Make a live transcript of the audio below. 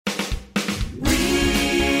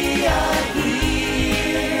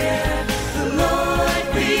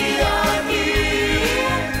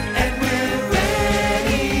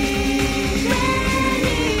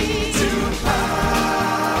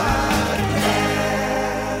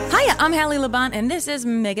I'm Hallie Labont, and this is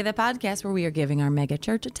Mega the Podcast, where we are giving our mega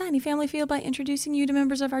church a tiny family feel by introducing you to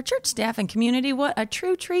members of our church staff and community. What a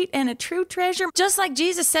true treat and a true treasure. Just like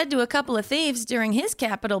Jesus said to a couple of thieves during his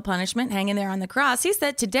capital punishment hanging there on the cross, he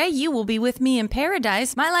said, "Today you will be with me in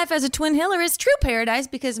paradise." My life as a twin hiller is true paradise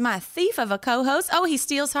because my thief of a co-host, he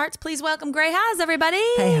steals hearts. Please welcome Gray Haas, everybody.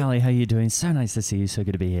 Hey, Hallie, how you doing? So nice to see you. So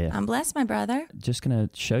good to be here. I'm blessed, my brother. Just going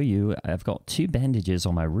to show you, I've got 2 bandages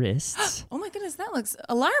on my wrists. Oh my goodness, that looks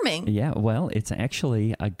alarming. Yeah, well, it's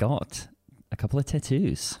actually, I got a couple of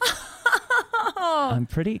tattoos. I'm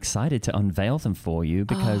pretty excited to unveil them for you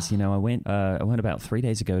because, I went about 3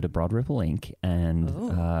 days ago to Broad Ripple Inc. and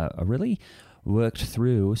I really worked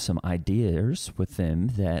through some ideas with them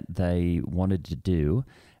that they wanted to do.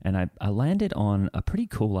 And I landed on a pretty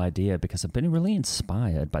cool idea because I've been really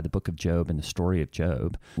inspired by the book of Job and the story of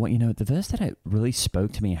Job. Well, the verse that really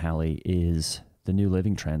spoke to me, Hallie, is the New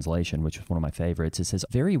Living Translation, which was one of my favorites. It says,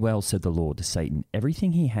 "Very well, said the Lord to Satan,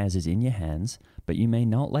 everything he has is in your hands, but you may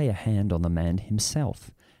not lay a hand on the man himself."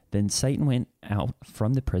 Then Satan went out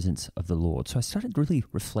from the presence of the Lord. So I started really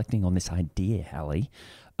reflecting on this idea, Hallie,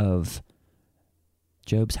 of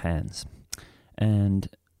Job's hands. And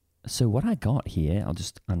so what I got here, I'll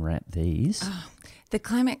just unwrap these. The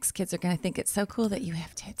Climax kids are going to think it's so cool that you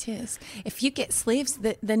have tattoos. If you get sleeves,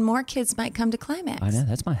 then more kids might come to Climax. I know,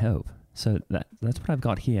 that's my hope. So that's what I've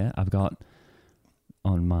got here. I've got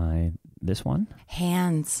on this one.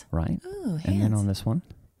 Hands. Right. Ooh, hands. And then on this one.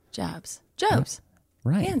 Jobs.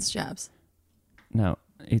 Right. Hands, jobs. No,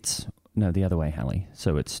 the other way, Hallie.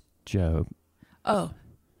 So it's Job. Oh,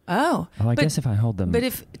 I guess if I hold them. But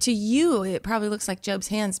if to you, it probably looks like Job's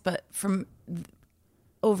hands, but from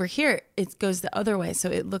over here, it goes the other way. So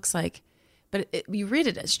it looks like, you read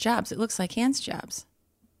it as jobs. It looks like hands, jobs.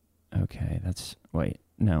 Okay,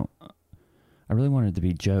 no. I really wanted it to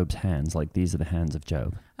be Job's hands, like these are the hands of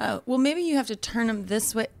Job. Oh, well, maybe you have to turn them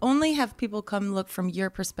this way. Only have people come look from your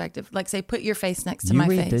perspective. Like, say, put your face next to my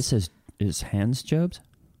face. You read this as hands Job's?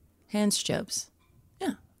 Hands Job's.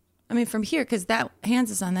 Yeah. I mean, from here, because that hands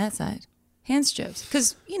is on that side. Hands Job's.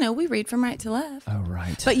 Because, we read from right to left. Oh,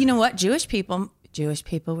 right. But you know what? Jewish people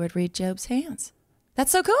would read Job's hands.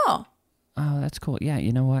 That's so cool. Oh, that's cool. Yeah,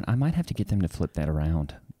 you know what? I might have to get them to flip that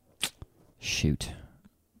around. Shoot.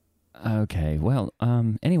 Okay, well,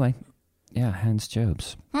 anyway, yeah, hands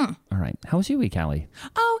Job's. All right. How was your week, Hallie?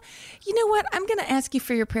 Oh, you know what? I'm going to ask you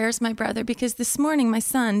for your prayers, my brother, because this morning, my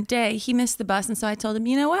son, Day, he missed the bus. And so I told him,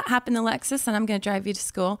 you know what? Hop in the Lexus and I'm going to drive you to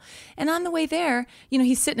school. And on the way there,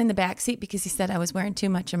 he's sitting in the back seat because he said I was wearing too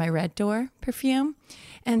much of my Red Door perfume.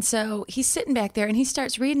 And so he's sitting back there and he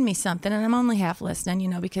starts reading me something. And I'm only half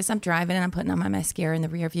listening, because I'm driving and I'm putting on my mascara in the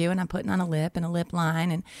rear view and I'm putting on a lip and a lip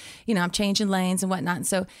line. And, I'm changing lanes and whatnot. And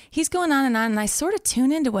so he's going on. And I sort of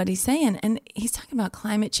tune into what he's saying. And he's talking about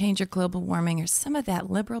climate change or global warming or some of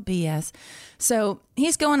that liberal BS. So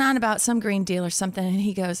he's going on about some green deal or something. And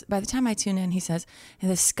he goes, by the time I tune in, he says,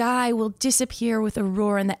 "And the sky will disappear with a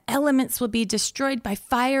roar and the elements will be destroyed by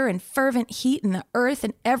fire and fervent heat and the earth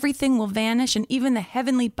and everything will vanish and even the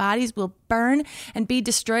heavenly bodies will burn and be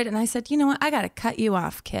destroyed." And I said, you know what? I got to cut you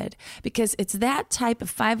off, kid, because it's that type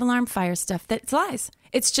of 5-alarm fire stuff that's lies.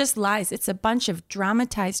 It's just lies. It's a bunch of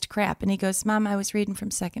dramatized crap. And he goes, "Mom, I was reading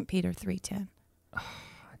from 2 Peter 3:10.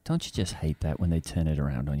 Don't you just hate that when they turn it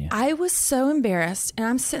around on you? I was so embarrassed, and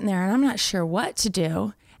I'm sitting there, and I'm not sure what to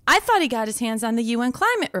do. I thought he got his hands on the UN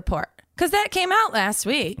climate report, because that came out last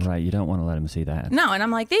week. Right, you don't want to let him see that. No, and I'm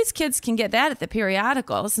like, these kids can get that at the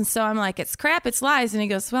periodicals. And so I'm like, it's crap, it's lies. And he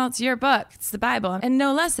goes, well, it's your book. It's the Bible. And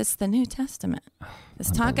no less, it's the New Testament. It's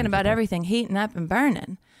talking about everything heating up and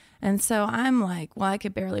burning. And so I'm like, well, I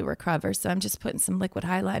could barely recover. So I'm just putting some liquid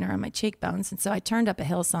highlighter on my cheekbones. And so I turned up a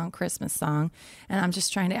Hillsong Christmas song and I'm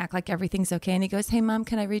just trying to act like everything's okay. And he goes, "Hey, Mom,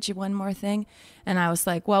 can I read you one more thing?" And I was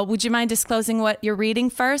like, well, would you mind disclosing what you're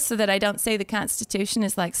reading first so that I don't say the Constitution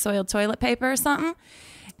is like soiled toilet paper or something?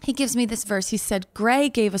 He gives me this verse. He said, Gray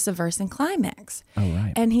gave us a verse in Climax. Oh,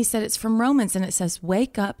 right. And he said, it's from Romans. And it says,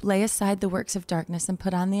 "Wake up, lay aside the works of darkness and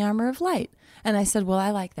put on the armor of light." And I said, well,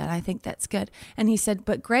 I like that. I think that's good. And he said,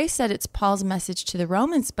 but Gray said it's Paul's message to the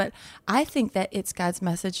Romans, but I think that it's God's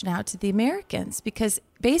message now to the Americans, because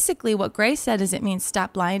basically what Gray said is it means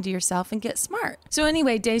stop lying to yourself and get smart. So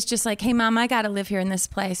anyway, Dave's just like, "Hey, Mom, I got to live here in this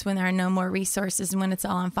place when there are no more resources and when it's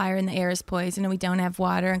all on fire and the air is poisoned and we don't have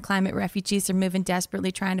water and climate refugees are moving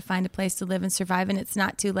desperately trying to find a place to live and survive, and it's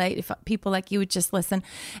not too late if people like you would just listen."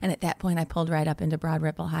 And at that point, I pulled right up into Broad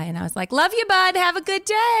Ripple High and I was like, "Love you, bud. Have a good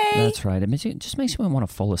day." That's right. It just makes you want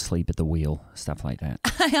to fall asleep at the wheel, stuff like that.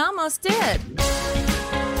 I almost did.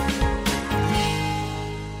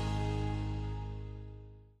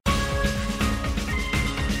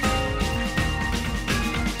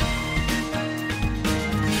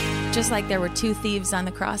 just like there were 2 thieves on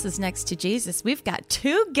the crosses next to Jesus, we've got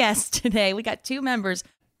 2 guests today. We got 2 members.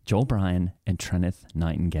 Joel Bryan and Trenneth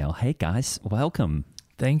Nightingale. Hey, guys, welcome.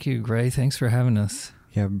 Thank you, Gray. Thanks for having us.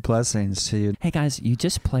 Yeah, blessings to you. Hey, guys, you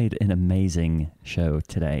just played an amazing show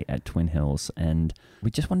today at Twin Hills, and we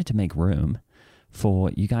just wanted to make room for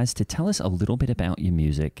you guys to tell us a little bit about your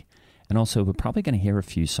music. And also, we're probably going to hear a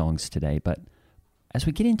few songs today, but as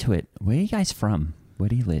we get into it, where are you guys from? Where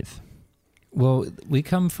do you live? Well, we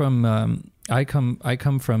come from. I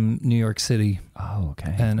come from New York City. Oh,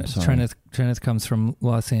 okay. And Trenneth comes from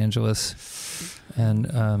Los Angeles.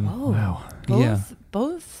 And wow,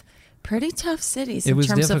 Both pretty tough cities in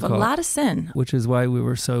terms difficult, of a lot of sin. Which is why we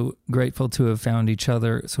were so grateful to have found each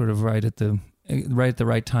other, sort of right at the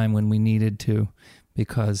right time when we needed to,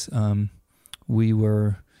 because we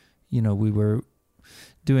were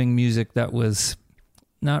doing music that was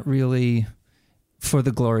not really for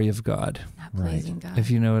the glory of God. Not pleasing God.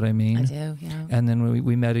 If you know what I mean. I do, yeah. And then when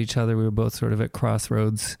we met each other, we were both sort of at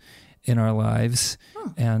crossroads in our lives,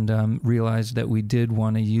 and realized that we did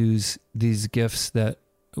want to use these gifts that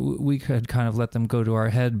we could kind of let them go to our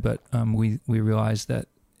head, but we realized that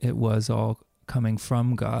it was all coming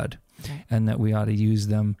from God, and that we ought to use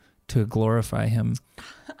them to glorify Him.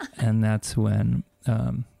 And that's when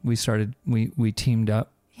we teamed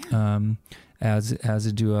up as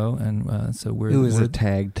a duo, and so it was a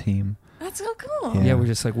tag team. That's so cool. Yeah, we're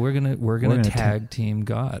just like we're gonna tag team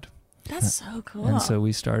God. That's so cool. And so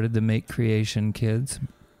we started the Make Creation Kids,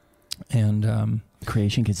 and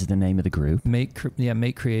Creation Kids is the name of the group. Make Creation Kids.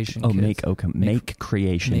 Make Creation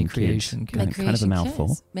Kids. Kind of a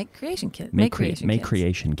mouthful. Make Creation Kids. Make Creation Kids. Make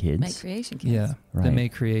Creation Kids. Yeah, right. The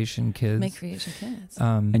Make Creation Kids. Make Creation Kids.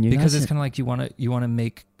 And because it's kind of like you want to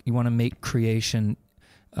make creation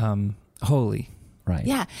holy. Right.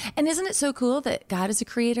 Yeah. And isn't it so cool that God is a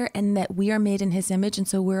creator and that we are made in His image, and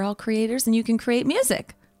so we're all creators, and you can create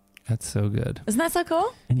music? That's so good. Isn't that so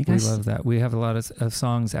cool? And you guys, we love that. We have a lot of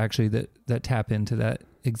songs actually that tap into that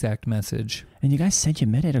exact message. And you guys said you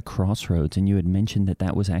met at a crossroads, and you had mentioned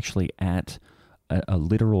that was actually at a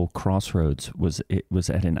literal crossroads. It was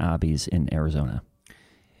at an Arby's in Arizona.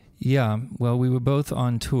 Yeah. Well, we were both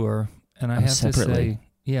on tour, and I have separately.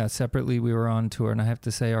 to say, separately we were on tour, and I have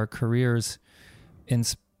to say our careers,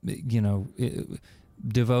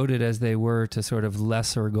 devoted as they were to sort of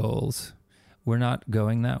lesser goals, we're not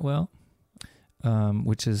going that well,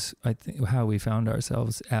 which is, I think, how we found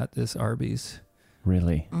ourselves at this Arby's.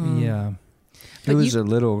 Really? Yeah. It was a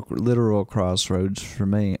literal crossroads for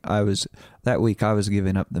me. That week I was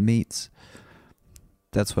giving up the meats.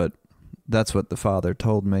 That's what the Father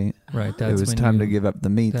told me. Right. It was time to give up the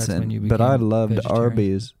meats, but I loved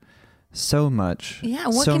Arby's so much. Yeah.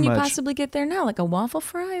 What can you possibly get there now? Like a waffle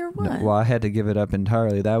fry or what? No, well, I had to give it up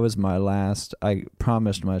entirely. That was my last. I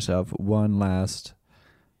promised myself one last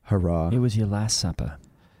hurrah. It was your last supper.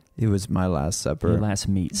 It was my last supper. Your last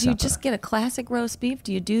meat supper. Do you just get a classic roast beef?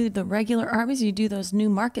 Do you do the regular Arby's? Or do you do those new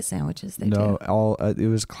market sandwiches they do? No, it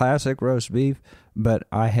was classic roast beef, but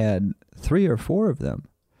I had 3 or 4 of them.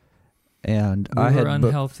 And we were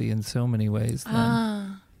unhealthy in so many ways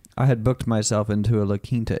then. I had booked myself into a La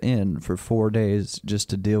Quinta Inn for 4 days just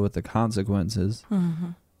to deal with the consequences. Mm-hmm.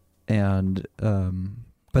 And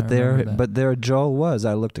but there Joel was.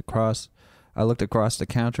 I looked across the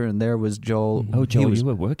counter, and there was Joel. Oh, Joel, you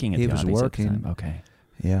were working at the Arby's. He was working. At the time. Okay.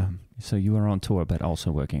 Yeah. So you were on tour, but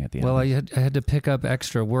also working at the Well, Arby's. I had to pick up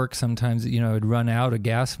extra work sometimes. I'd run out of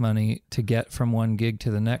gas money to get from one gig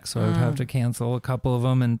to the next, so I would have to cancel a couple of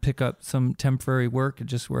them and pick up some temporary work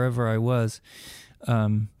just wherever I was.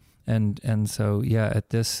 And so, yeah,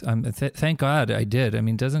 at this, thank God I did. I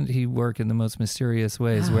mean, doesn't He work in the most mysterious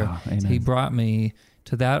ways where Amen. He brought me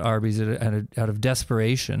to that Arby's out of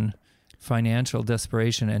desperation, financial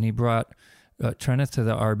desperation, and He brought Trenneth to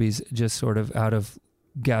the Arby's just sort of out of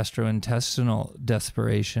gastrointestinal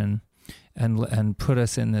desperation, and put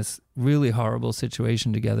us in this really horrible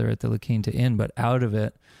situation together at the La Quinta Inn. But out of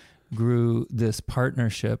it grew this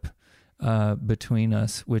partnership between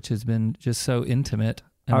us, which has been just so intimate.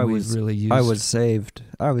 And I was saved.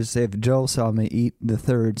 Joel saw me eat the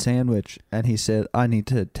 3rd sandwich, and he said, I need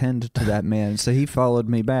to attend to that man. So he followed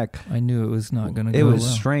me back. I knew it was not going to go well. It was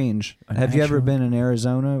well. strange. Have you ever been in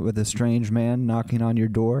Arizona with a strange man knocking on your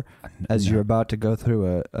door as you're about to go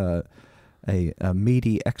through a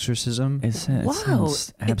meaty exorcism? It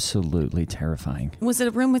sounds absolutely terrifying. Was it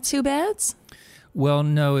a room with 2 beds? Well,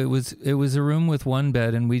 no, it was a room with 1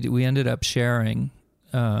 bed, and we ended up sharing.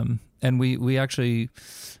 And we actually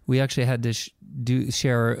had to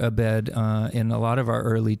share a bed in a lot of our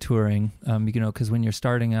early touring, because when you're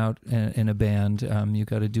starting out in a band, you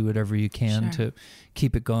got to do whatever you can to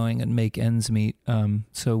keep it going and make ends meet.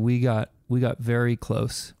 So we got very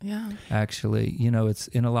close. Yeah. Actually, it's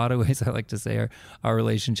in a lot of ways. I like to say our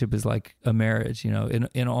relationship is like a marriage.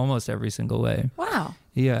 In almost every single way. Wow.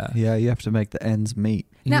 Yeah. Yeah, you have to make the ends meet.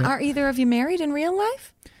 Now, are either of you married in real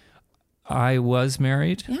life? I was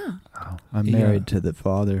married. Yeah. Oh. I'm married to the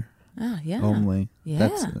Father. Oh, yeah. Only. Yeah.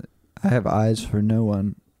 I have eyes for no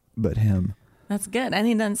one but him. That's good. And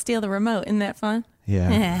he doesn't steal the remote. Isn't that fun?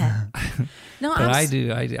 Yeah. No, but I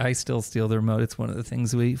do. I still steal the remote. It's one of the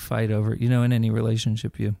things we fight over. In any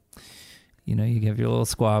relationship, you have your little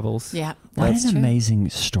squabbles. Yeah. What an amazing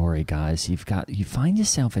story, guys. You find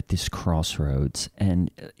yourself at this crossroads, and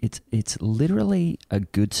it's literally a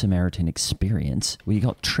Good Samaritan experience where you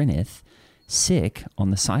got Trinith sick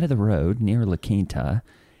on the side of the road near La Quinta.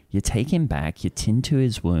 You take him back, you tend to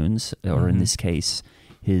his wounds, or in this case,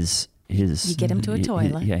 his you get him to a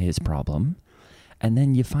toilet. His problem. And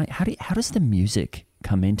then you find, how does the music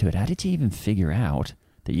come into it? How did you even figure out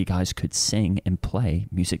that you guys could sing and play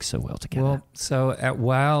music so well together? Well, so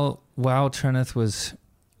while Trinith was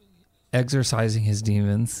exorcising his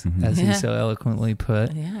demons, as he so eloquently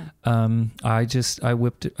put, I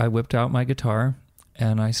whipped out my guitar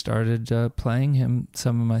and I started playing him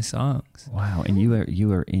some of my songs. Wow! And you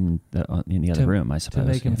were in the other room, I suppose,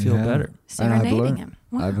 to make him feel better. Serenading him.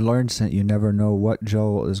 Wow. I've learned that you never know what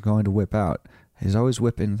Joel is going to whip out. He's always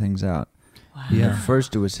whipping things out. Wow. Yeah.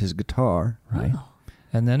 First it was his guitar, right? Oh.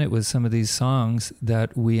 And then it was some of these songs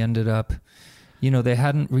that we ended up, they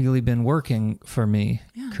hadn't really been working for me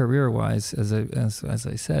career-wise, as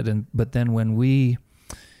I said. But then when we,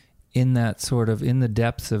 in the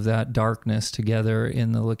depths of that darkness together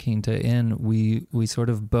in the La Quinta Inn, we sort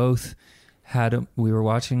of both we were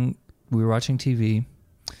watching TV,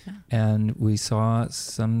 and we saw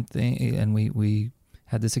something, and we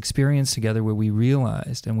had this experience together where we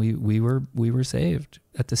realized, and we were saved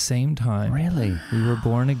at the same time. Really? We were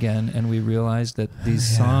born again, and we realized that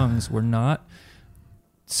these songs were not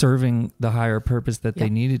serving the higher purpose that they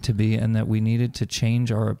needed to be, and that we needed to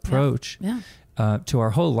change our approach to our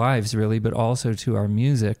whole lives, really, but also to our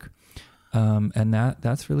music. And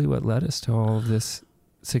that's really what led us to all of this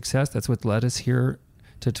success. That's what led us here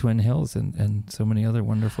to Twin Hills and so many other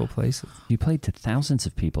wonderful places. You played to thousands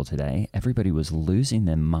of people today. Everybody was losing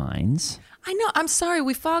their minds. I know. I'm sorry.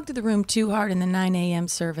 We fogged the room too hard in the 9 a.m.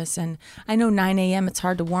 service. And I know 9 a.m. it's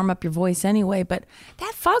hard to warm up your voice anyway, but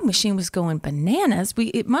that fog machine was going bananas.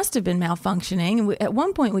 It must have been malfunctioning. And at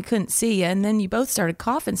one point we couldn't see you. And then you both started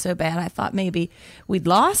coughing so bad I thought maybe we'd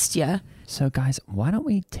lost you. So guys, why don't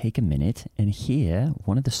we take a minute and hear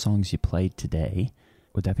one of the songs you played today?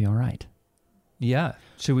 Would that be all right? Yeah.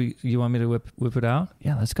 You want me to whip it out?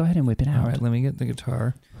 Yeah, let's go ahead and whip it out. All right, let me get the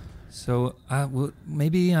guitar. So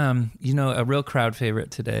maybe, a real crowd favorite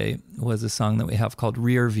today was a song that we have called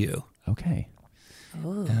Rear View. Okay.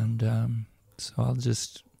 Ooh. And so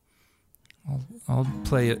I'll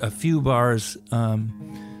play a few bars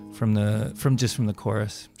from the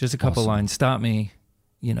chorus. Just a couple lines. Stop me,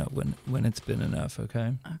 when it's been enough,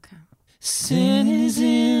 okay? Okay. Sin is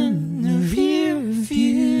in the rear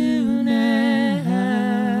view now.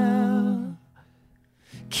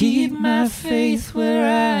 Keep my faith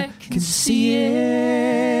where I can see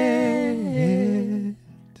it.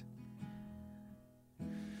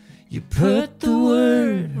 You put the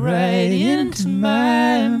word right into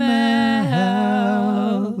my mouth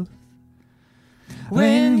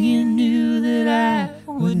when you knew that I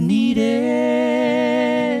would need it.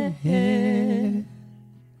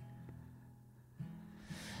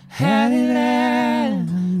 How did I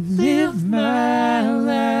live my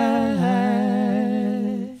life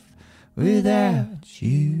without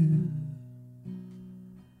you?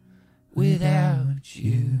 Without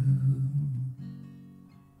you.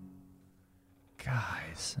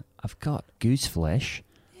 Guys, I've got goose flesh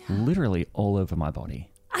literally all over my body.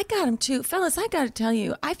 I got him too. Fellas, I got to tell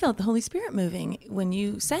you, I felt the Holy Spirit moving when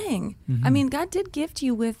you sang. Mm-hmm. I mean, God did gift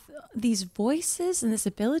you with these voices and this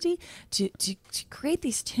ability to create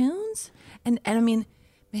these tunes. And I mean,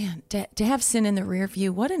 man, to have sin in the rear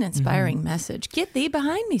view, what an inspiring message. Get thee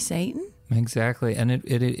behind me, Satan. Exactly. And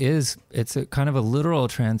it's a kind of a literal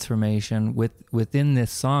transformation within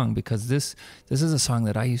this song, because this is a song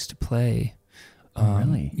that I used to play.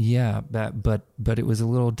 Really? Yeah, but it was a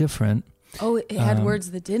little different. Oh, it had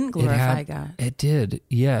words that didn't glorify God. It did,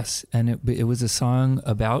 yes. And it was a song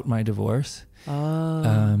about my divorce.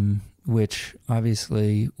 Oh. which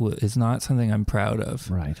obviously is not something I'm proud of.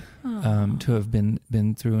 Right. To have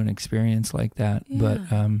been through an experience like that.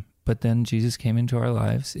 Yeah. But then Jesus came into our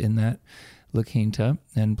lives in that La Quinta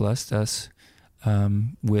and blessed us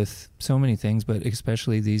with so many things, but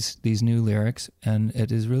especially these new lyrics. And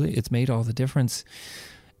it's made all the difference.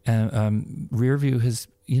 Rear View has,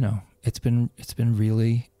 it's been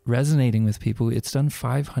really resonating with people. It's done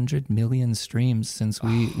 500 million streams since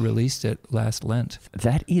we released it last Lent.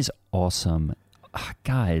 That is awesome.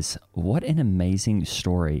 Guys, what an amazing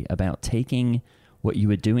story about taking what you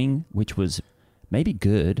were doing, which was maybe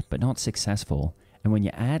good, but not successful. And when you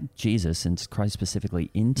add Jesus and Christ specifically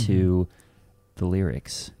into the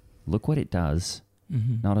lyrics, look what it does,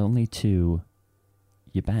 not only to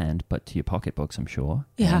your band, but to your pocketbooks, I'm sure.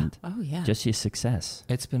 Yeah. And just your success.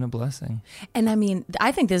 It's been a blessing. And I mean,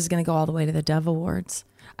 I think this is going to go all the way to the Dove Awards.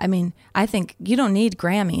 I mean, I think you don't need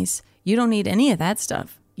Grammys. You don't need any of that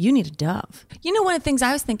stuff. You need a Dove. One of the things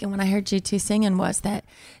I was thinking when I heard you two singing was that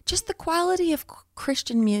just the quality of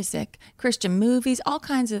Christian music, Christian movies, all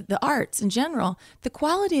kinds of the arts in general, the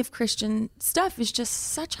quality of Christian stuff is just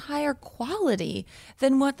such higher quality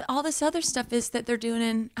than what all this other stuff is that they're doing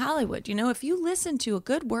in Hollywood. If you listen to a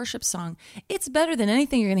good worship song, it's better than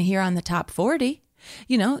anything you're going to hear on the top 40.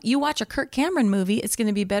 You watch a Kirk Cameron movie, it's going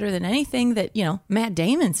to be better than anything that, Matt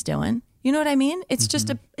Damon's doing. You know what I mean? It's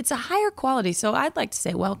just it's a higher quality. So I'd like to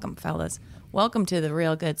say welcome, fellas. Welcome to the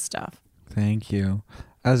real good stuff. Thank you.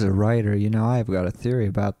 As a writer, I've got a theory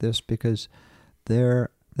about this because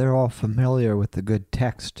they're all familiar with the good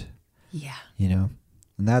text. Yeah. And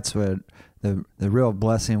that's what the real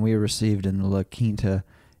blessing we received in the La Quinta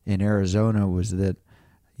in Arizona was that,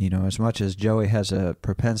 as much as Joey has a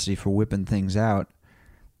propensity for whipping things out,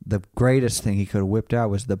 the greatest thing he could have whipped out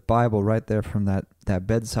was the Bible right there from that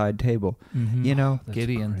bedside table.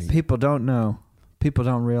 Gideon. Great. People don't know. People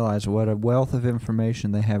don't realize what a wealth of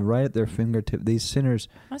information they have right at their fingertip. These sinners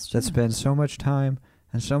that spend so much time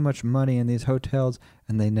and so much money in these hotels,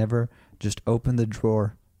 and they never just open the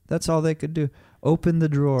drawer. That's all they could do. Open the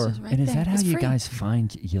drawer. Right and is there. that how It's you free. guys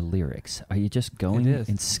find your lyrics? Are you just going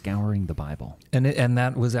and scouring the Bible? And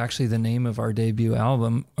that was actually the name of our debut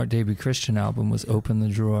album. Our debut Christian album was Open the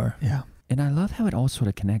Drawer. Yeah. And I love how it all sort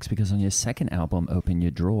of connects because on your second album, Open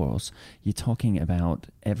Your Drawers, you're talking about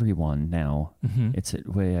everyone now. It's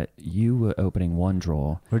where you were opening one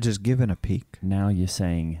drawer. We're just giving a peek. Now you're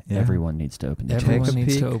saying everyone needs to open their drawers. Everyone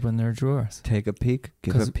needs peek. to open their drawers. Take a peek.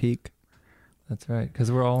 Give a peek. That's right, because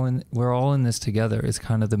we're all in this together is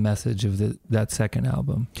kind of the message of that second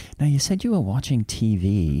album. Now, you said you were watching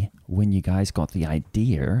TV when you guys got the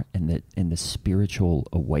idea and the spiritual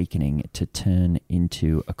awakening to turn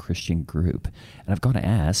into a Christian group. And I've got to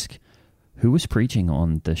ask, who was preaching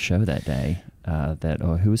on the show that day?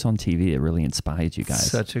 Or who was on TV that really inspired you guys?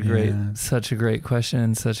 Such a great question,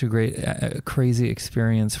 and such a great crazy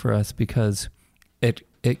experience for us because it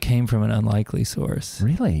came from an unlikely source.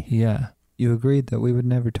 Really? Yeah. You agreed that we would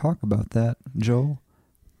never talk about that, Joel.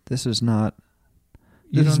 This is not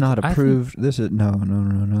approved. This is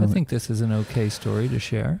no. I think this is an okay story to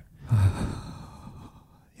share.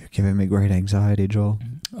 You're giving me great anxiety, Joel.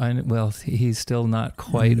 Well, he's still not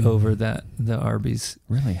quite over the Arby's.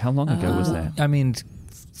 Really? How long ago was that? I mean,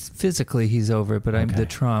 physically he's over it, but the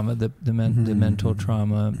trauma, the mental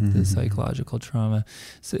trauma, the psychological trauma.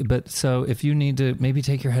 So if you need to maybe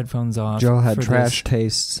take your headphones off. Joel had trash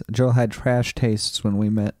tastes. Joel had trash tastes when we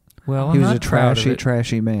met. Well, he was a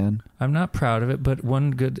trashy man. I'm not proud of it, but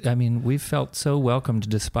we've felt so welcomed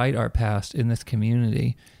despite our past in this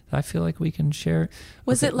community. I feel like we can share.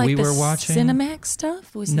 Was it like we the were watching Cinemax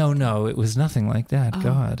stuff? No, it was nothing like that. Oh,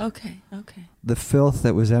 God. Okay. The filth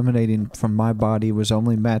that was emanating from my body was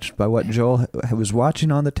only matched by what Joel was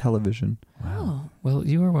watching on the television. Wow. Well,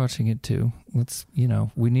 you were watching it too. Let's,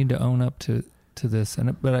 we need to own up to this.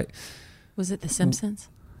 Was it The Simpsons?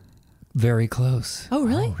 Very close. Oh,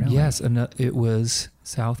 really? Yes, and it was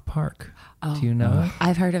South Park. Oh, do you know it?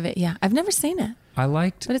 I've heard of it. Yeah, I've never seen it.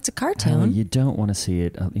 But it's a cartoon. You don't want to see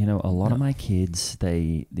it. A lot of my kids,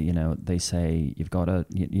 they say you've got to,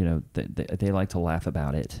 they like to laugh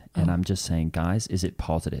about it. And I'm just saying, guys, is it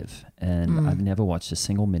positive? And I've never watched a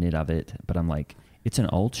single minute of it, but I'm like, it's an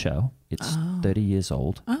old show. It's 30 years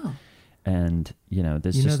old. Oh. And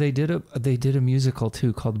there's they did a musical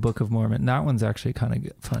too called Book of Mormon. That one's actually kind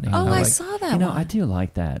of funny. Oh, I saw that one. I do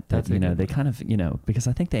like that. That's they kind of, because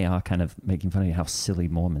I think they are kind of making fun of how silly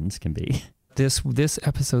Mormons can be. This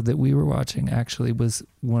episode that we were watching actually was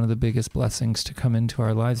one of the biggest blessings to come into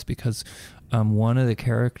our lives because one of the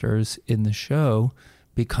characters in the show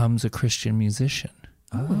becomes a Christian musician.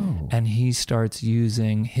 Oh. And he starts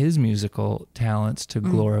using his musical talents to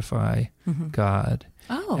glorify God.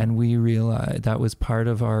 Oh. And we realized that was part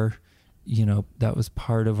of our,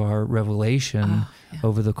 revelation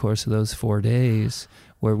over the course of those 4 days,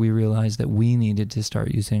 where we realized that we needed to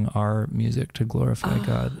start using our music to glorify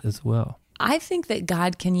God as well. I think that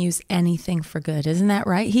God can use anything for good. Isn't that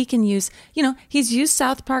right? He can use, he's used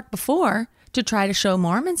South Park before to try to show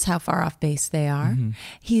Mormons how far off base they are.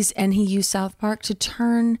 He used South Park to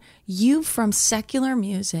turn you from secular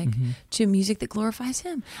music to music that glorifies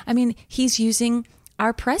him. I mean, he's using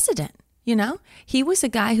our president. He was a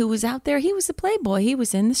guy who was out there. He was a playboy. He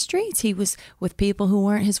was in the streets. He was with people who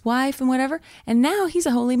weren't his wife and whatever. And now he's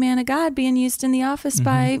a holy man of God being used in the office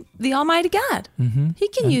by the Almighty God. He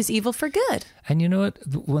can use evil for good. And you know what?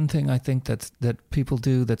 One thing I think that people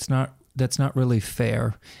do that's not really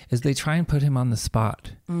fair is they try and put him on the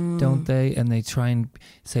spot, don't they? And they try and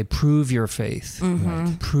say, prove your faith,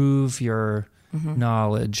 right? Prove your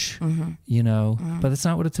knowledge, but that's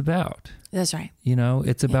not what it's about. That's right.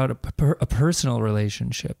 It's about a personal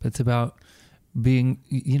relationship. It's about being,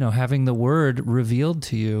 having the word revealed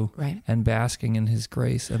to you, right, and basking in his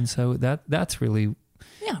grace. And so that's really,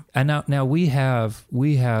 yeah. And now we have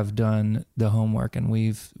done the homework, and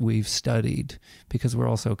we've studied, because we're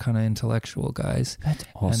also kind of intellectual guys. That's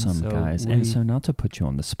awesome, guys. And so, not to put you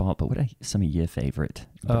on the spot, but what are some of your favorite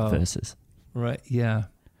verses? Right. Yeah.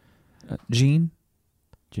 Gene?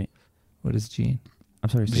 What is Gene? I'm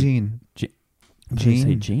sorry. Gene. Gene?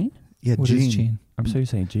 Say Gene? Yeah, what Gene. Is Gene? I'm sorry, you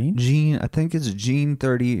saying Gene? Gene, I think it's Gene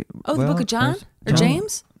 30. Oh, the book of John? Or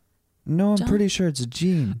James? No, I'm John? pretty sure it's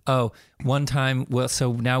Gene. Oh, one time,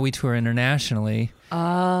 so now we tour internationally.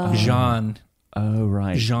 Oh. Jean. Oh,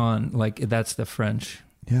 right. Jean, that's the French.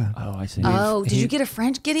 Yeah. Oh, I see. Oh, did you get a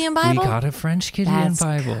French Gideon Bible? We got a French Gideon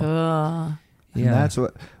Bible. Cool. Yeah. And that's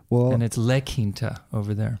what, and it's Le Quinta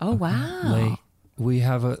over there. Oh, wow. We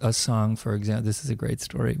have a song, for example. This is a great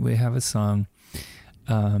story. We have a song.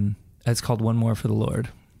 It's called "One More for the Lord."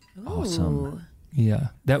 Ooh. Awesome. Yeah,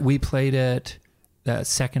 that we played it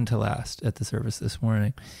second to last at the service this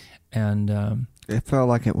morning, and it felt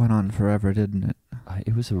like it went on forever, didn't it?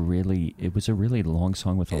 It was a really long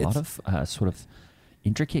song with a lot of sort of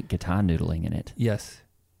intricate guitar noodling in it. Yes.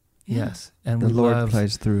 Yeah. Yes, and the Lord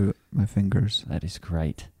plays through my fingers. That is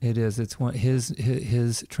great. It is. It's one his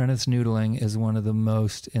Trennis noodling is one of the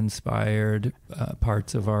most inspired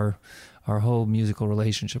parts of our whole musical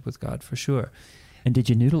relationship with God, for sure. And did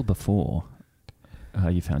you noodle before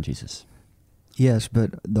you found Jesus? Yes,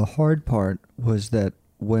 but the hard part was that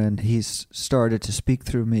when he started to speak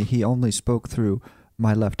through me, he only spoke through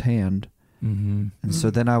my left hand. And so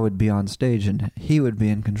then I would be on stage, and he would be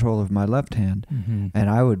in control of my left hand, and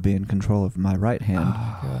I would be in control of my right hand.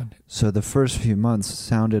 Oh, God. So the first few months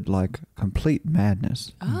sounded like complete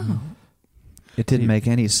madness. Oh. It didn't make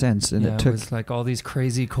any sense, and it was like all these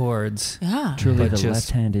crazy chords. Yeah. Truly, the left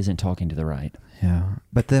hand isn't talking to the right. Yeah.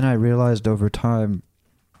 But then I realized over time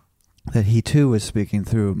that he too was speaking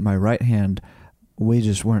through my right hand. We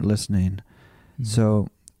just weren't listening. So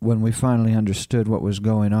when we finally understood what was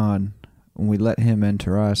going on, when we let him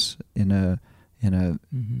enter us in a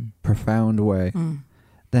profound way,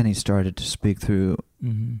 then he started to speak through,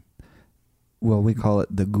 well, we call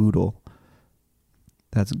it the goodle.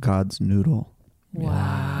 That's God's noodle. Wow.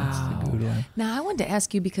 Yeah, that's the goodle. Now, I wanted to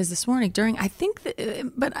ask you, because this morning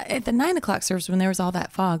but at the 9 o'clock service, when there was all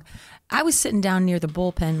that fog, I was sitting down near the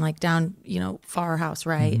bullpen, like down, far house,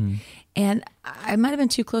 right? And I might have been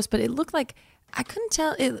too close, but it looked like I couldn't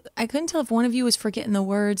tell if one of you was forgetting the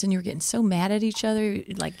words and you were getting so mad at each other,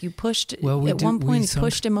 like you pushed. Well, at one point, you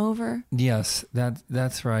pushed him over. Yes,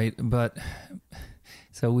 that's right. But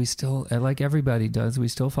so we still, like everybody does, we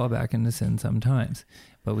still fall back into sin sometimes.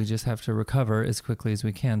 But we just have to recover as quickly as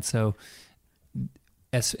we can. So,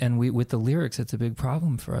 with the lyrics, it's a big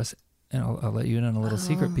problem for us. And I'll let you in on a little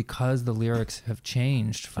secret, because the lyrics have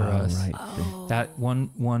changed for us. Right. That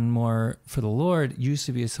one more for the Lord used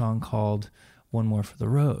to be a song called "One More for the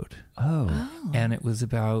Road." And it was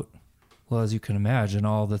about, well, as you can imagine,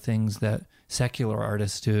 all the things that secular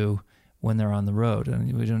artists do when they're on the road.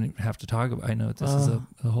 And we don't even have to talk about. I know this is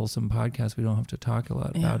a wholesome podcast. We don't have to talk a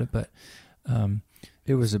lot about it, but.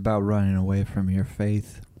 It was about running away from your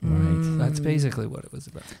faith. Right. That's basically what it was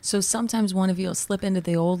about. So sometimes one of you will slip into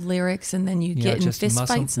the old lyrics, and then you get in fist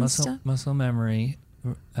fights and stuff. Muscle memory,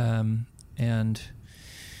 and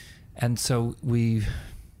so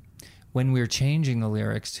when we're changing the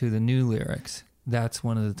lyrics to the new lyrics, that's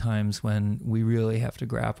one of the times when we really have to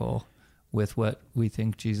grapple with what we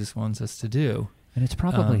think Jesus wants us to do. And it's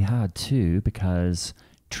probably hard too, because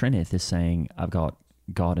Trinith is saying, I've got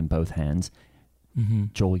God in both hands.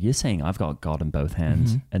 Joel, you're saying I've got God in both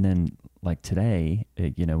hands. And then like today,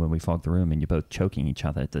 when we fog the room and you're both choking each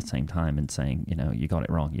other at the same time and saying, you got it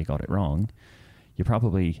wrong, you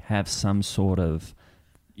probably have some sort of,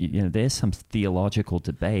 there's some theological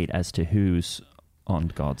debate as to who's on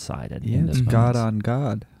God's side. In this God on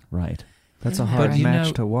God. Right. That's a hard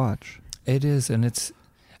match to watch. It is, and it's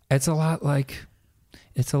a lot like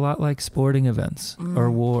sporting events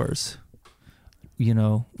or wars.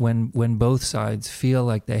 When both sides feel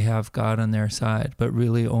like they have God on their side, but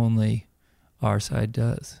really only our side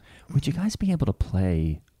does. Would you guys be able to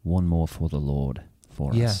play one more for the Lord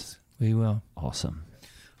for us? Yes, we will. Awesome.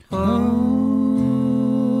 Oh,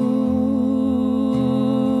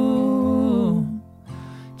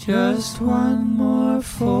 just one more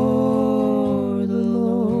for the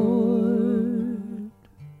Lord.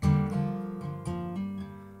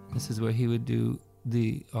 This is where he would do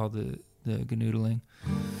all the ganoodling.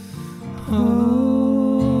 Oh,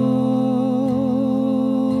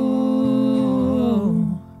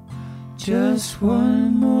 just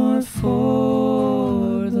one more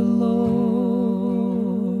for the Lord.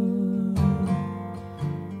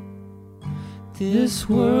 This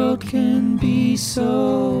world can be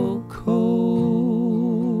so cold.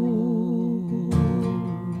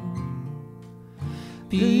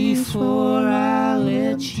 Before I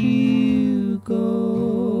let you go,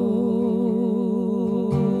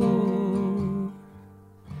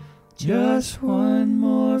 just one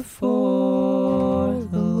more for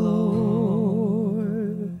the Lord.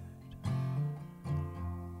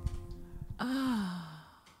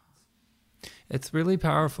 It's really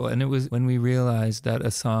powerful. And it was when we realized that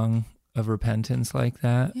a song of repentance like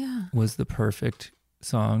that was the perfect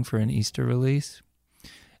song for an Easter release.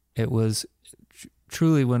 It was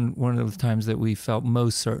truly one of the times that we felt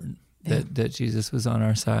most certain that Jesus was on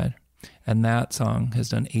our side. And that song has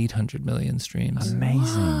done 800 million streams.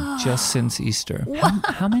 Amazing. Just since Easter.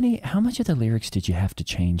 How much of the lyrics did you have to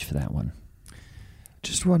change for that one?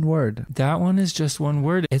 Just one word. That one is just one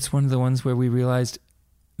word. It's one of the ones where we realized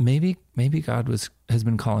maybe God has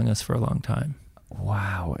been calling us for a long time.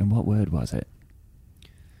 Wow. And what word was it?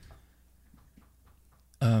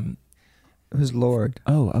 It was Lord.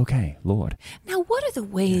 Oh, okay. Lord. Now, what are the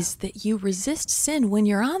ways that you resist sin when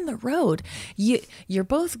you're on the road? You're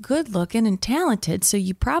both good looking and talented, so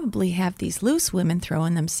you probably have these loose women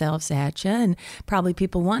throwing themselves at you, and probably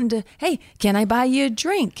people wanting to, hey, can I buy you a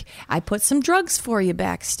drink? I put some drugs for you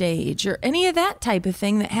backstage, or any of that type of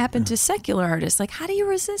thing that happened to secular artists. Like, how do you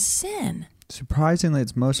resist sin? Surprisingly,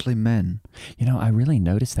 it's mostly men. I really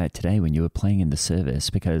noticed that today when you were playing in the service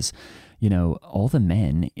because, all the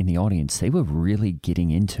men in the audience, they were really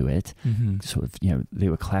getting into it. Sort of, they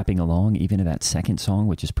were clapping along even to that second song,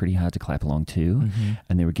 which is pretty hard to clap along to.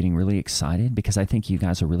 And they were getting really excited because I think you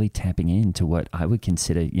guys are really tapping into what I would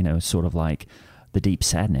consider, sort of like the deep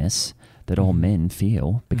sadness that all men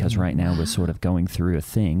feel, because right now we're sort of going through a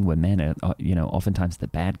thing where men are, oftentimes the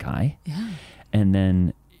bad guy. Yeah. And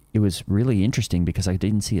then it was really interesting because I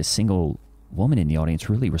didn't see a single woman in the audience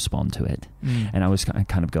really respond to it. And I was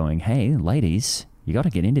kind of going, hey, ladies, you got to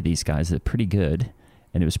get into these guys. They're pretty good.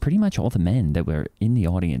 And it was pretty much all the men that were in the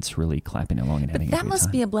audience really clapping along and having a good time. That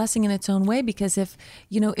must be a blessing in its own way, because if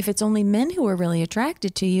it's only men who are really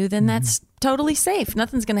attracted to you, then that's totally safe.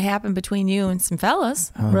 Nothing's going to happen between you and some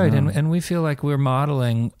fellas. Right. And we feel like we're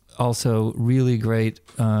modeling also really great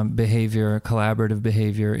behavior, collaborative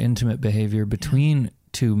behavior, intimate behavior between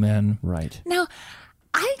two men. Right. Now,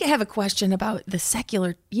 I have a question about the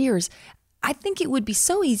secular years. I think it would be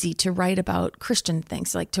so easy to write about Christian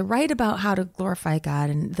things, like to write about how to glorify God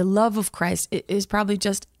and the love of Christ. It is probably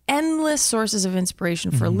just endless sources of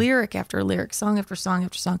inspiration for lyric after lyric, song after song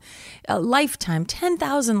after song. A lifetime,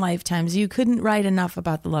 10,000 lifetimes, you couldn't write enough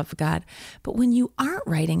about the love of God. But when you aren't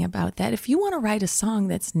writing about that, if you want to write a song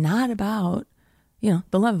that's not about, the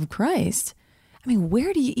love of Christ, I mean,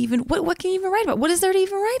 where do you even, what can you even write about? What is there to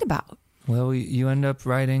even write about? Well, you end up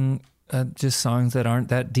writing just songs that aren't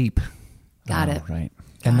that deep. Got it. Right.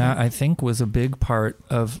 And that, I think, was a big part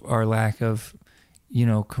of our lack of,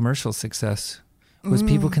 commercial success, was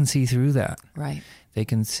people can see through that. Right. They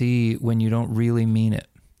can see when you don't really mean it,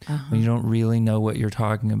 when you don't really know what you're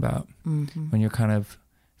talking about, when you're kind of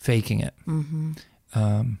faking it.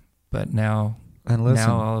 But now... And listen,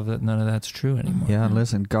 now all of it, none of that's true anymore. Yeah, and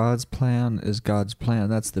listen, God's plan is God's plan.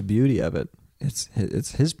 That's the beauty of it. It's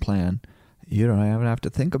His plan. You don't even have to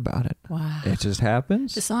think about it. Wow. It just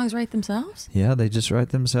happens. The songs write themselves? Yeah, they just write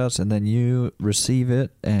themselves, and then you receive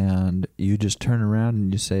it, and you just turn around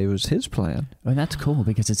and you say it was his plan. Well, that's cool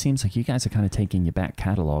because it seems like you guys are kind of taking your back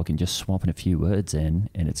catalog and just swapping a few words in,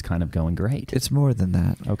 and it's kind of going great. It's more than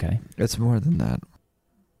that. Okay. It's more than that.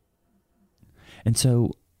 And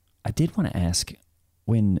so I did want to ask,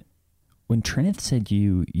 when Trinith said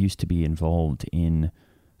you used to be involved in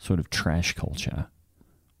sort of trash culture,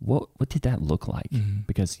 what did that look like? Mm-hmm.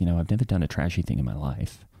 Because, I've never done a trashy thing in my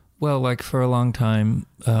life. Well, like for a long time,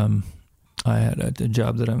 I had a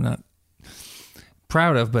job that I'm not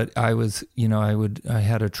proud of, but I was, I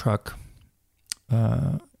had a truck.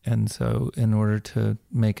 And so in order to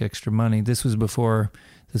make extra money, this was before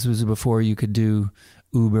you could do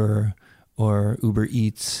Uber or Uber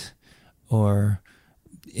Eats or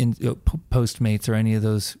Postmates or any of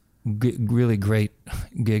those really great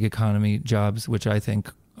gig economy jobs, which I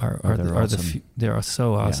think are awesome. they are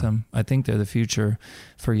so awesome. Yeah. I think they're the future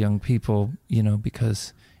for young people,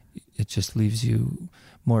 because it just leaves you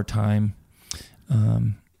more time.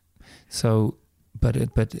 But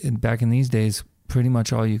back in these days, pretty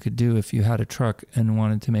much all you could do if you had a truck and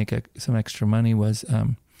wanted to make some extra money was,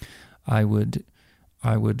 I would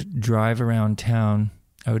drive around town.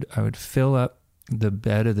 I would fill up the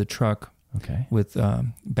bed of the truck with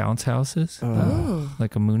bounce houses,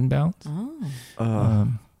 like a moon bounce,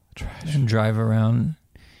 and drive around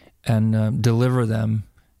and deliver them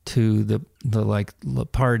to the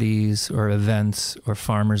parties or events or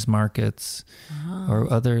farmers markets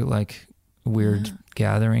or other like weird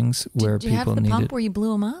gatherings where people needed. Do you have the pump where you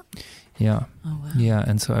blew them up? Yeah. Oh, wow. Yeah,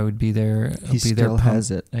 and so I would be there. He still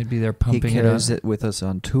has it. I'd be there pumping it up. He carries it with us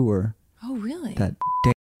on tour. Oh, really? That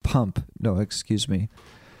pump. No, excuse me.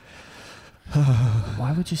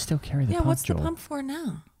 Why would you still carry the pump, what's Joel? the pump for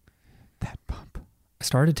now? That pump. I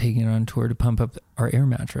started taking it on tour to pump up our air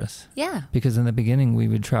mattress. Yeah. Because in the beginning we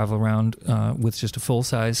would travel around with just a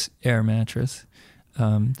full-size air mattress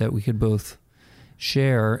that we could both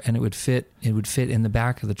share, and it would fit in the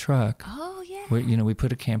back of the truck. Oh, yeah. Where, we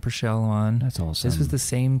put a camper shell on. That's awesome. This was the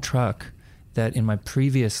same truck that in my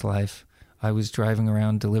previous life I was driving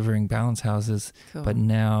around delivering bounce houses, but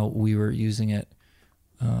now we were using it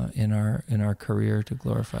in our career to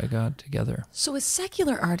glorify God together. So as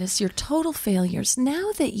secular artists, you're total failures.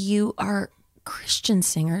 Now that you are Christian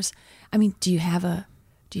singers, I mean, do you have a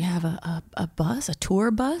bus, a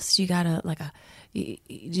tour bus? Do you got do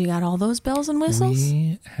you got all those bells and whistles?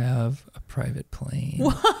 We have a private plane.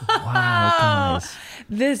 Wow, guys.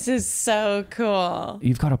 This is so cool.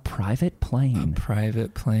 You've got a private plane. A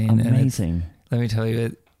private plane. Amazing. Let me tell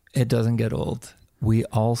you, it doesn't get old. We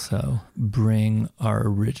also bring our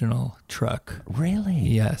original truck. Really?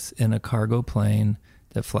 Yes, in a cargo plane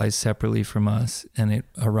that flies separately from us, and it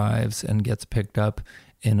arrives and gets picked up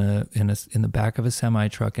in the back of a semi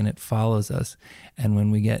truck, and it follows us. And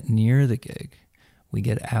when we get near the gig, we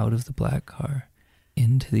get out of the black car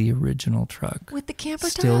into the original truck with the camper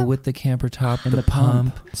top. Still with the camper top and the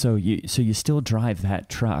pump. So you still drive that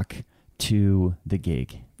truck to the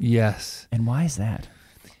gig. Yes. And why is that?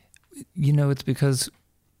 It's because,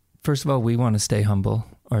 first of all, we want to stay humble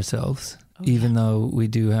ourselves, even though we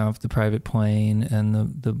do have the private plane and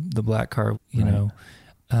the black car, you know.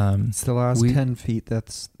 It's the last 10 feet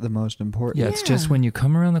that's the most important. Yeah, it's just when you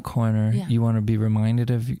come around the corner, you want to be reminded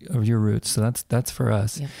of your roots. So that's for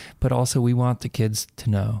us. Yeah. But also we want the kids to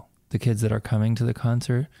know, the kids that are coming to the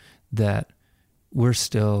concert, that we're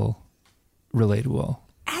still relatable.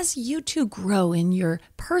 As you two grow in your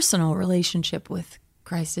personal relationship with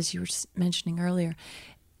Christ, as you were mentioning earlier,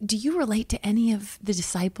 do you relate to any of the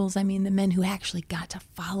disciples? I mean, the men who actually got to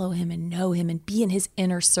follow him and know him and be in his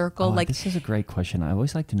inner circle. This is a great question. I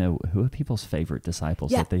always like to know who are people's favorite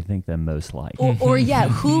disciples that they think they're most like. Or who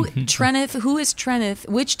is Trinith?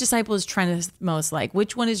 Which disciple is Trinith most like?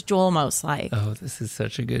 Which one is Joel most like? Oh, this is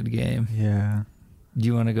such a good game. Yeah. Do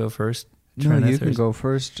you want to go first? No, you can go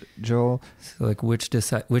first, Joel. So, like, which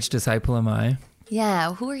disciple am I?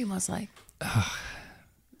 Yeah, who are you most like?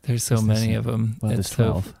 There's so many of them. Well, there's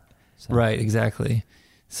 12. So. Right, exactly.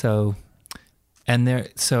 So, and there,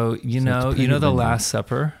 so the Last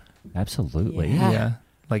Supper. Absolutely. Yeah.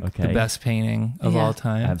 Like the best painting of all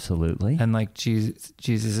time. Absolutely. And like Jesus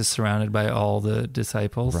is surrounded by all the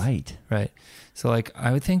disciples. Right. Right. So like,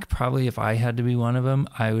 I would think probably if I had to be one of them,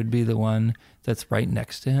 I would be the one that's right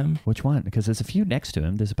next to him. Which one? Because there's a few next to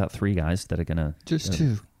him. There's about 3 guys that are going to... Just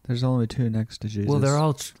 2. There's only 2 next to Jesus. Well, they're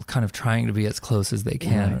all kind of trying to be as close as they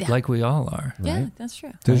can, like we all are. Yeah, right? that's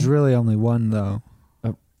true. There's really only one, though.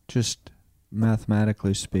 Just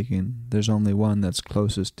mathematically speaking, there's only one that's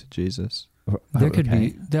closest to Jesus. There could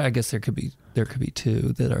be. I guess there could be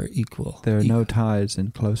two that are equal. There are no ties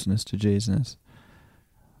in closeness to Jesus.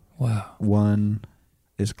 Wow. One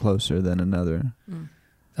is closer than another.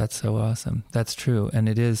 That's so awesome. That's true, and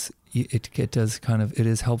it is. It does kind of. It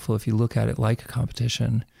is helpful if you look at it like a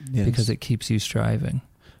competition, because it keeps you striving.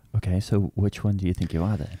 Okay, so which one do you think you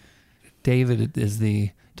are then? David is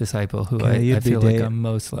the disciple who I feel like I'm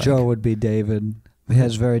most like. Joe would be David. He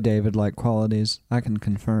has very David-like qualities. I can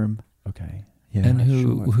confirm. Okay. Yeah. And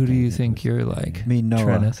who do you think you're like? Me, Noah.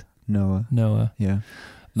 Trenneth? Noah. Yeah.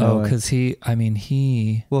 Noah. Oh, because he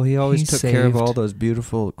always took care of all those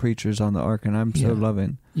beautiful creatures on the ark, and I'm so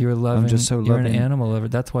loving. You're loving. I'm just so you're loving. An animal lover.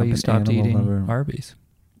 That's why you stopped eating Arby's.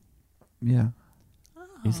 Yeah.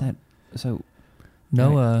 Is that so?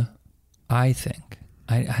 Noah, I think,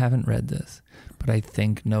 I haven't read this, but I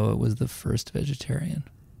think Noah was the first vegetarian.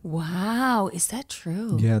 Wow, is that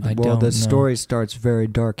true? Yeah, the story starts very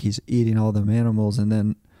dark. He's eating all them animals, and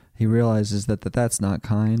then he realizes that that's not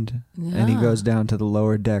kind. Yeah. And he goes down to the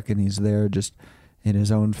lower deck, and he's there just in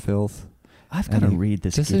his own filth. I've got to read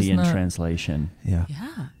this Gideon translation. Yeah.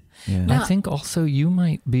 I think also you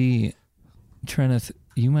might be, Trenneth,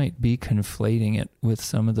 you might be conflating it with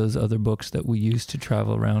some of those other books that we used to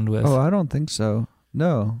travel around with. Oh, I don't think so.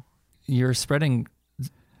 No. You're spreading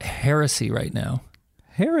heresy right now.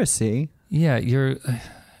 Heresy? Yeah,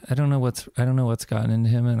 I don't know what's gotten into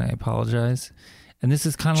him, and I apologize. And this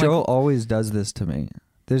is kind of Joel always does this to me.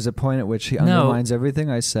 There's a point at which he undermines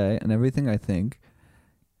everything I say and everything I think.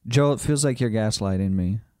 Joel, it feels like you're gaslighting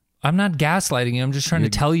me. I'm not gaslighting you. I'm just trying to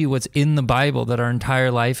tell you what's in the Bible that our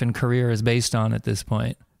entire life and career is based on at this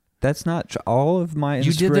point. That's not all of my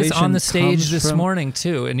inspiration. You did this on the stage this morning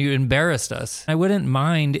too, and you embarrassed us. I wouldn't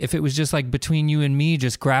mind if it was just like between you and me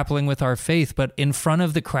just grappling with our faith, but in front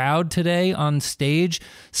of the crowd today on stage,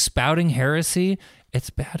 spouting heresy,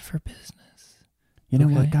 it's bad for business. You know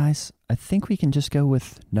what, guys? I think we can just go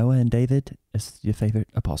with Noah and David as your favorite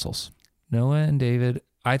apostles. Noah and David,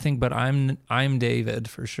 I think, but I'm David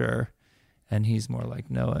for sure, and he's more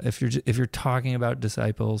like Noah. If you're talking about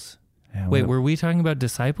disciples. Yeah, wait, were we talking about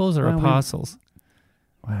disciples or apostles?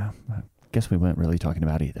 I guess we weren't really talking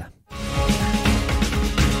about either.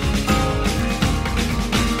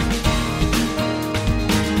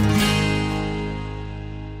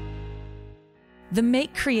 The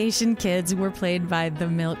Make Creation Kids were played by the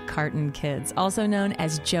Milk Carton Kids, also known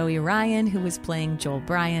as Joey Ryan, who was playing Joel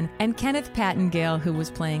Bryan, and Kenneth Pattengale, who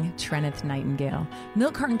was playing Trenneth Nightingale.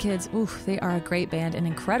 Milk Carton Kids, they are a great band, an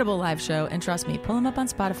incredible live show, and trust me, pull them up on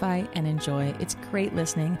Spotify and enjoy. It's great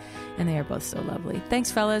listening, and they are both so lovely.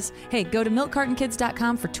 Thanks, fellas. Hey, go to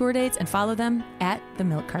milkcartonkid's.com for tour dates and follow them at the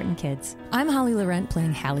Milk Carton Kids. I'm Holly Laurent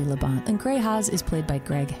playing Hallie LeBon, and Gray Haas is played by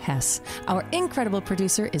Greg Hess. Our incredible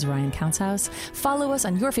producer is Ryan Countshouse. Follow us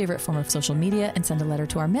on your favorite form of social media and send a letter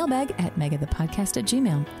to our mailbag at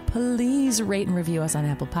megathepodcast@gmail.com. Please rate and review us on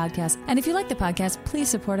Apple Podcasts. And if you like the podcast, please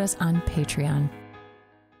support us on Patreon.